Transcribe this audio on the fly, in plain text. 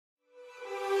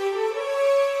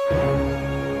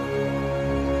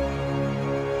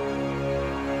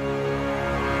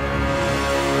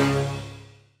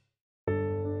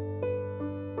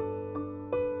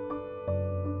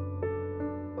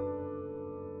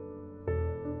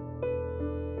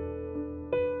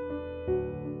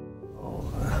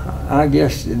I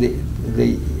guess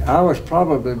I was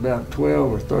probably about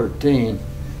 12 or 13,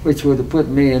 which would have put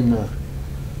me in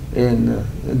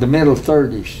the middle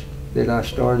 30s that I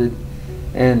started,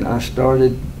 and I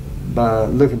started by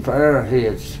looking for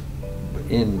arrowheads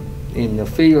in the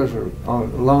fields or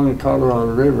along the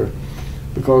Colorado River,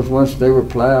 because once they were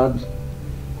plowed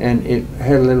and it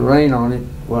had a little rain on it,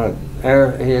 well,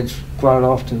 arrowheads quite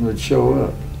often would show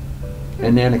up.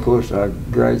 And then, of course, I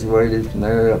graduated from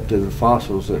there up to the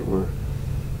fossils that were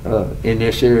in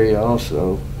this area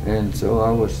also. And so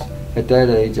I was, at that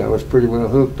age, I was pretty well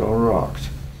hooked on rocks.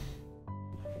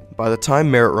 By the time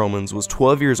Merritt Romans was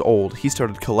 12 years old, he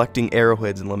started collecting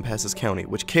arrowheads in Lampasas County,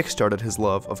 which kick-started his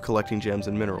love of collecting gems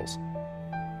and minerals.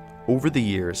 Over the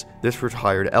years, this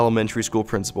retired elementary school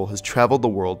principal has traveled the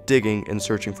world digging and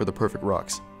searching for the perfect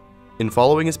rocks. In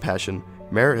following his passion,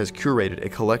 Merritt has curated a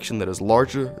collection that is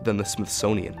larger than the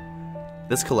Smithsonian.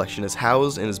 This collection is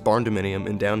housed in his barndominium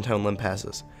in downtown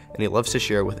Lampasas, and he loves to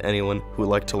share with anyone who would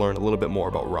like to learn a little bit more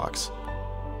about rocks.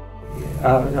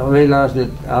 I realized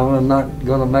that I was not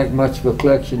going to make much of a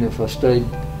collection if I stayed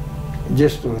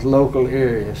just with local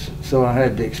areas, so I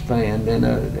had to expand, and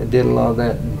I did a lot of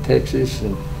that in Texas,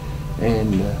 and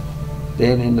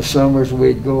then in the summers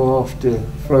we'd go off to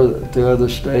other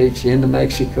states, into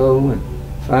Mexico, and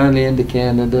finally into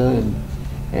Canada,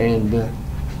 and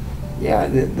yeah,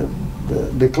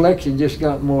 the collection just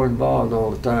got more involved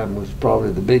all the time, was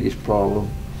probably the biggest problem.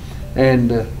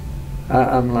 And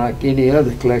I'm like any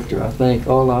other collector. I think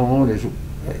all I want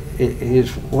is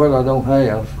what I don't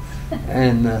have,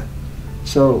 and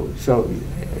so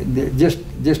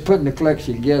just putting the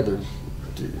collection together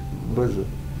was a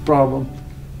problem,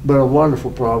 but a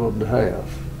wonderful problem to have.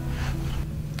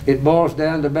 It boils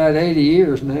down to about 80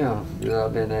 years now that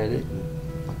I've been at it.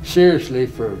 Seriously,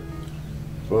 for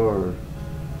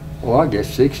I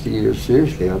guess 60 years.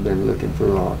 Seriously, I've been looking for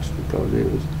rocks, because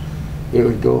it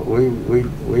would go.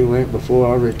 We went before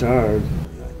I retired.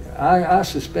 I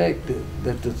suspect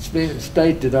that the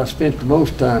state that I spent the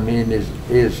most time in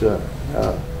is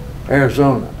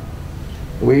Arizona.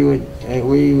 We would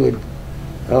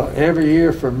every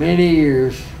year for many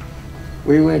years.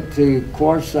 We went to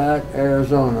quartzite,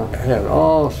 Arizona. Had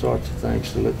all sorts of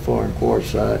things to look for in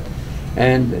quartzite,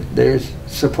 and there's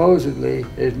supposedly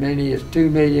as many as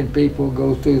 2 million people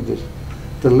go through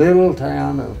the little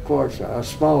town of quartzite, a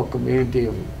small community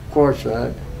of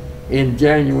quartzite, in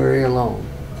January alone.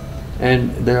 And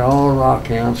they're all rock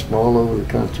hounds from all over the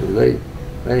country.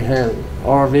 They have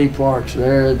RV parks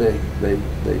there. They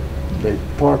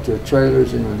park their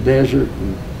trailers in the desert,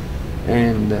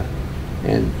 and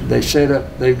they set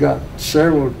up. They've got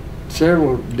several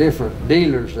different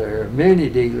dealers there, many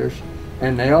dealers,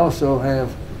 and they also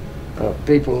have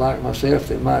people like myself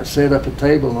that might set up a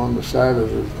table on the side of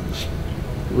the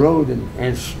road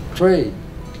and trade.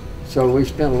 So we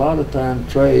spent a lot of time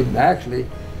trading. Actually,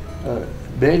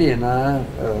 Betty and I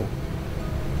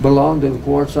belonged to the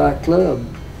Quartzite Club,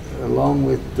 along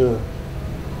with a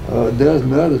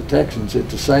dozen other Texans at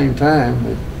the same time,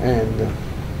 and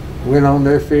went on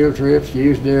their field trips,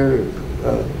 used their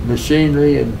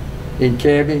machinery and in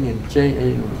cabbing and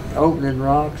opening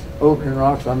rocks. Opening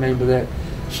rocks, I mean by that,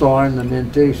 sawing them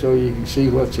in two so you can see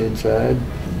what's inside.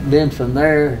 Then from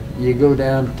there, you go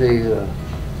down to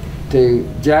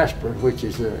Jasper, which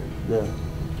is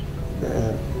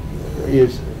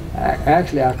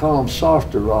actually I call them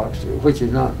softer rocks, which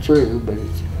is not true, but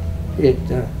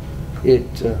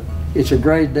it's a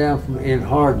grade down in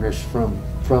hardness from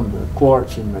the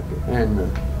quartz and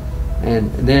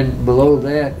then below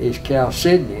that is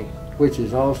chalcedony, which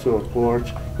is also a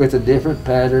quartz with a different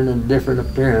pattern and different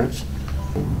appearance.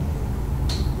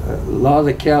 A lot of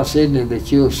the chalcedony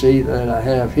that you'll see that I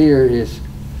have here is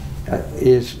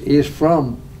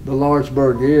from the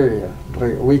Lawrenceburg area,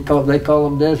 where they call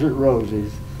them desert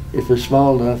roses. If they're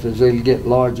small enough, as they get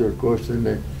larger, of course,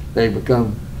 then they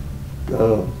become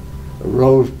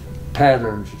rose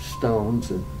pattern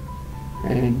stones,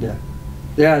 and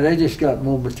yeah, they just got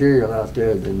more material out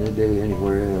there than they do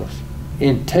anywhere else.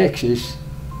 In Texas,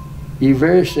 you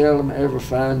very seldom ever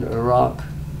find a rock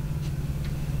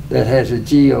that has a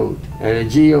geode, and a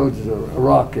geode is a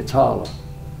rock that's hollow,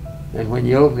 and when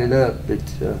you open it up,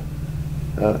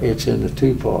 it's in the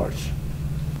two parts.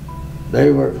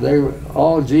 They were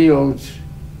all geodes.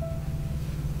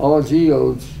 All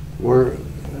geodes were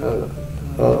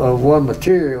of one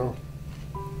material,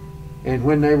 and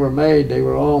when they were made, they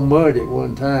were all mud at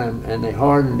one time, and they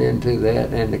hardened into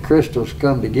that, and the crystals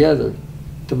come together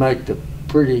to make the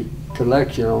pretty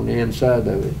collection on the inside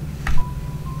of it.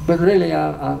 But really,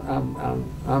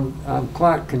 I'm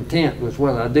quite content with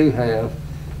what I do have.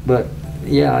 But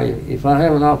yeah, if I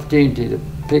have an opportunity to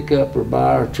pick up or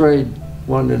buy or trade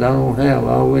one that I don't have,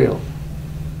 I will.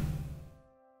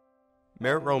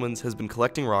 Merritt Romans has been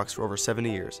collecting rocks for over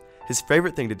 70 years. His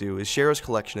favorite thing to do is share his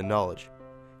collection and knowledge.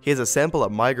 He has a sample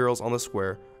at My Girls on the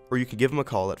Square, or you can give him a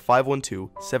call at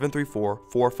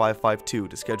 512-734-4552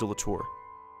 to schedule a tour.